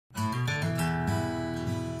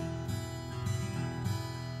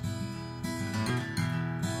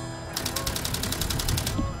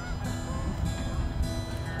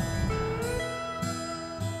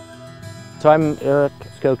So I'm Erick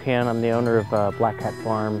Skokan. I'm the owner of Black Cat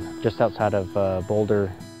Farm just outside of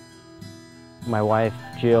Boulder. My wife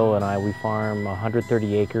Jill and I, we farm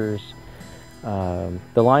 130 acres. The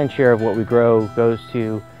lion's share of what we grow goes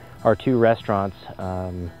to our two restaurants,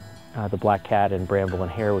 the Black Cat and Bramble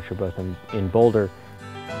and Hare, which are both in Boulder.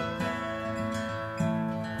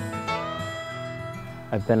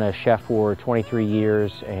 I've been a chef for 23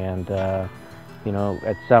 years, and you know,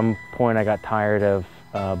 at some point I got tired of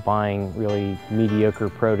buying really mediocre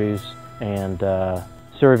produce and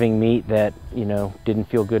serving meat that, you know, didn't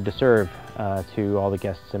feel good to serve to all the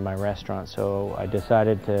guests in my restaurant. So I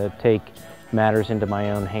decided to take matters into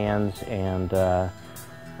my own hands and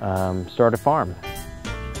start a farm.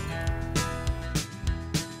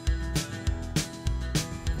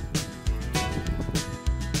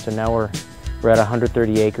 So now we're at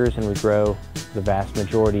 130 acres, and we grow the vast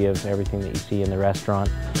majority of everything that you see in the restaurant.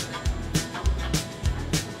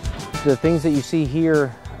 The things that you see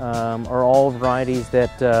here are all varieties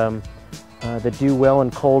that that do well in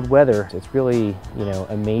cold weather. It's really, you know,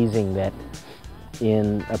 amazing that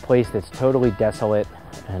in a place that's totally desolate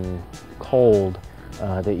and cold,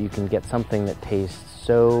 that you can get something that tastes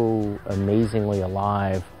so amazingly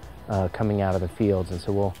alive coming out of the fields. And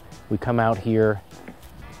so we come out here,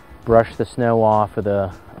 brush the snow off of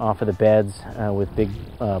the beds with big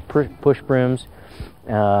push brooms,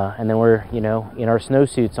 and then we're, you know, in our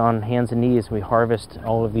snowsuits on hands and knees. We harvest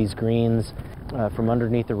all of these greens from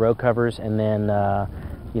underneath the row covers, and then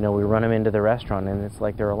you know, we run them into the restaurant, and it's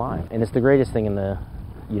like they're alive. And it's the greatest thing in the,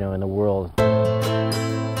 you know, in the world.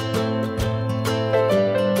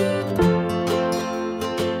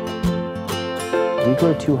 We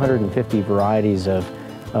grow 250 varieties of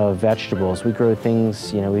vegetables. We grow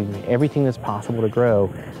things, you know, everything that's possible to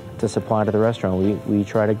grow to supply to the restaurant. We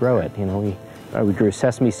try to grow it. You know, we grew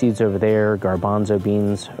sesame seeds over there, garbanzo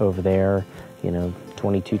beans over there. You know,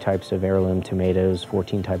 22 types of heirloom tomatoes,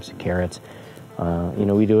 14 types of carrots. You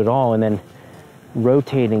know, we do it all, and then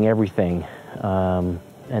rotating everything,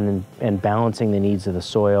 and balancing the needs of the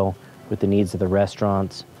soil with the needs of the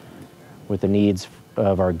restaurants, with the needs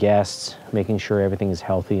of our guests, making sure everything is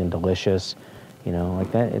healthy and delicious. You know,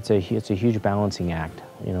 like that. It's a huge balancing act.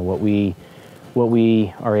 You know, what we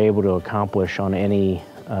are able to accomplish on any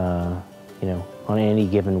you know, on any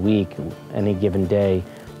given week, any given day,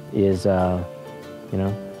 is you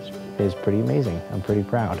know, is pretty amazing. I'm pretty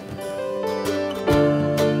proud.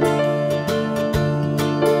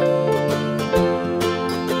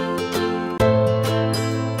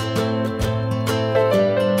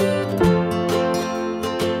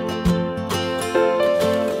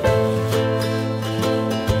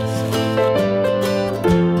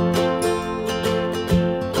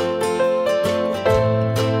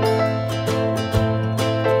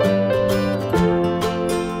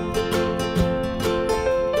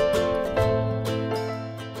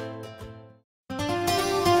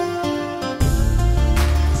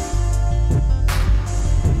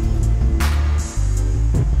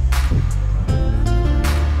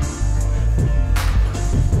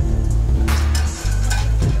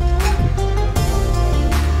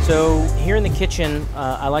 So here in the kitchen,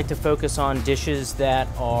 I like to focus on dishes that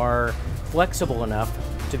are flexible enough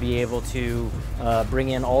to be able to bring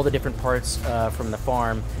in all the different parts from the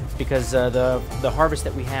farm, because the harvest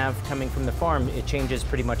that we have coming from the farm, it changes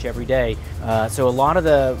pretty much every day. So a lot of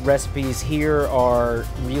the recipes here are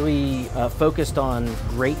really focused on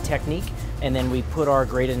great technique, and then we put our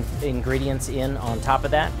great ingredients in on top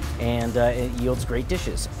of that, and it yields great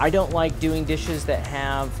dishes. I don't like doing dishes that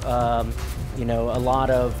have you know, a lot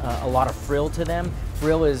of frill to them.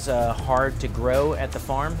 Frill is hard to grow at the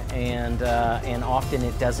farm, and often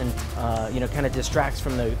it doesn't, you know, kind of distracts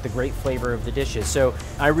from the great flavor of the dishes. So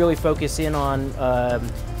I really focus in on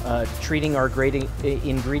treating our great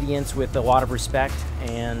ingredients with a lot of respect,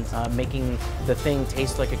 and making the thing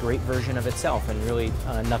taste like a great version of itself, and really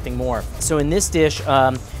nothing more. So in this dish,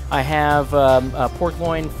 I have pork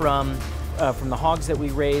loin from the hogs that we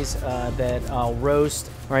raise that I'll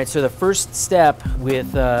roast. All right, so the first step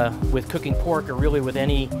with cooking pork, or really with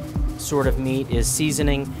any sort of meat, is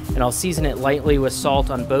seasoning, and I'll season it lightly with salt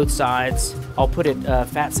on both sides. I'll put it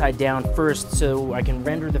fat side down first so I can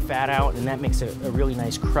render the fat out, and that makes a really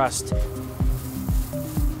nice crust.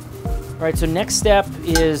 All right, so next step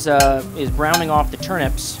is browning off the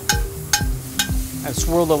turnips. I've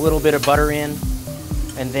swirled a little bit of butter in,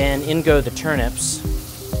 and then in go the turnips.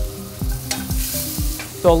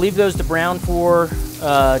 So I'll leave those to brown for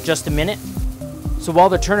just a minute. So while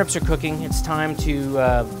the turnips are cooking, it's time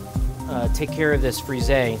to take care of this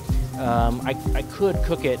frisee. I could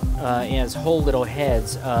cook it as whole little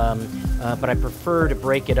heads, but I prefer to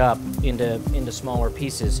break it up into smaller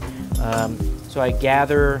pieces. So I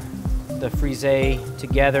gather the frisee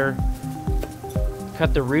together,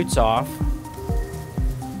 cut the roots off.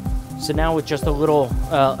 So now with just a little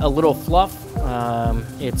fluff,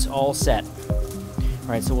 it's all set. All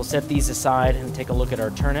right, so we'll set these aside and take a look at our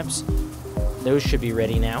turnips. Those should be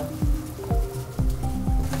ready now.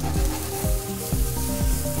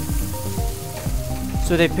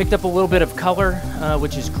 So they've picked up a little bit of color,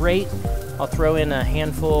 which is great. I'll throw in a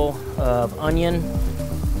handful of onion.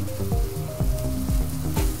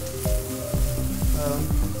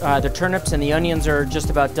 The turnips and the onions are just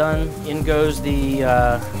about done. In goes the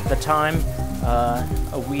thyme,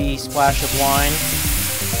 a wee splash of wine.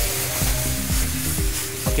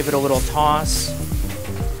 I'll give it a little toss,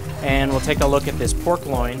 and we'll take a look at this pork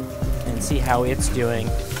loin and see how it's doing.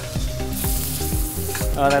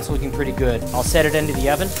 That's looking pretty good. I'll set it into the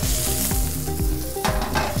oven.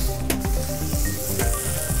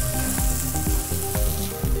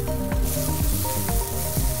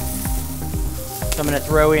 So I'm going to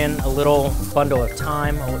throw in a little bundle of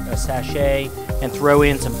thyme, a sachet, and throw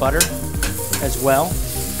in some butter as well.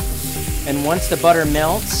 And once the butter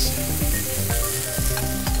melts,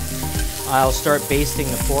 I'll start basting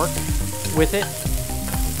the pork with it.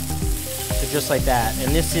 So just like that.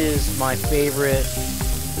 And this is my favorite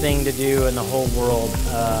thing to do in the whole world,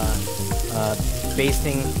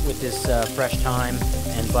 basting with this fresh thyme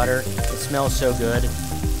and butter. It smells so good.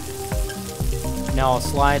 Now I'll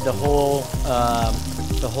slide the whole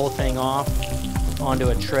thing off onto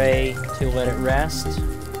a tray to let it rest.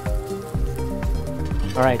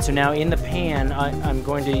 All right, so now in the pan, I'm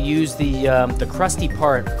going to use the crusty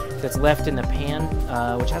part that's left in the pan,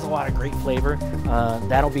 which has a lot of great flavor.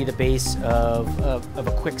 That'll be the base of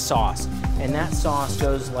a quick sauce. And that sauce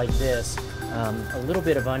goes like this. A little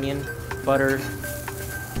bit of onion, butter,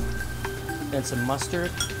 and some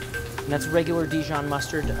mustard. And that's regular Dijon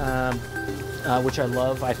mustard, which I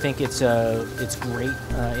love. I think it's great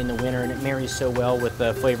in the winter, and it marries so well with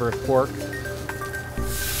the flavor of pork.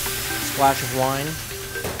 Splash of wine.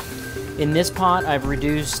 In this pot, I've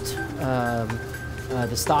reduced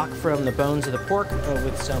the stock from the bones of the pork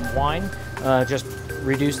with some wine. Just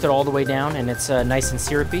reduced it all the way down, and it's nice and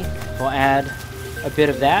syrupy. We'll add a bit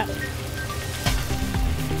of that.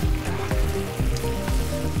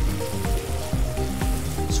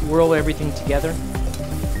 Swirl everything together.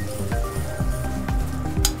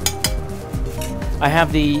 I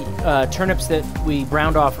have the turnips that we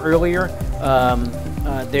browned off earlier.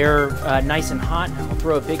 They're nice and hot. I'll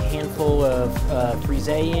throw a big handful of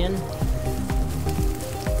frisee in.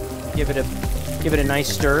 Give it a nice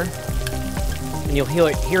stir, and you'll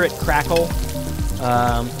hear it crackle,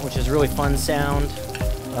 which is a really fun sound,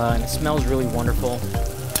 and it smells really wonderful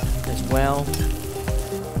as well.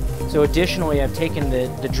 So additionally, I've taken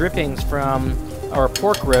the drippings from our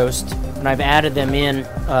pork roast, and I've added them in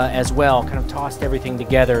as well. Kind of tossed everything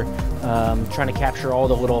together, trying to capture all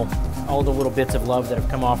the little bits of love that have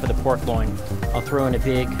come off of the pork loin. I'll throw in a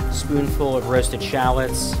big spoonful of roasted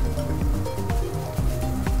shallots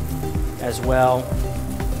as well,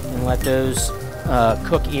 and let those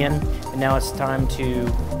cook in. And now it's time to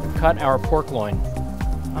cut our pork loin.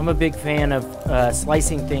 I'm a big fan of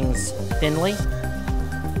slicing things thinly.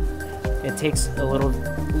 It takes a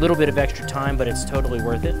little bit of extra time, but it's totally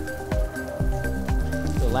worth it.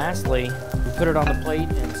 So lastly, we put it on the plate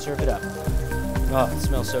and serve it up. Oh, it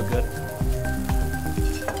smells so good.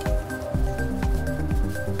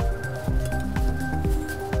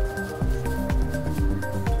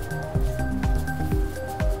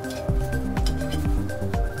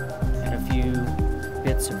 Add a few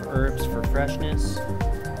bits of herbs for freshness.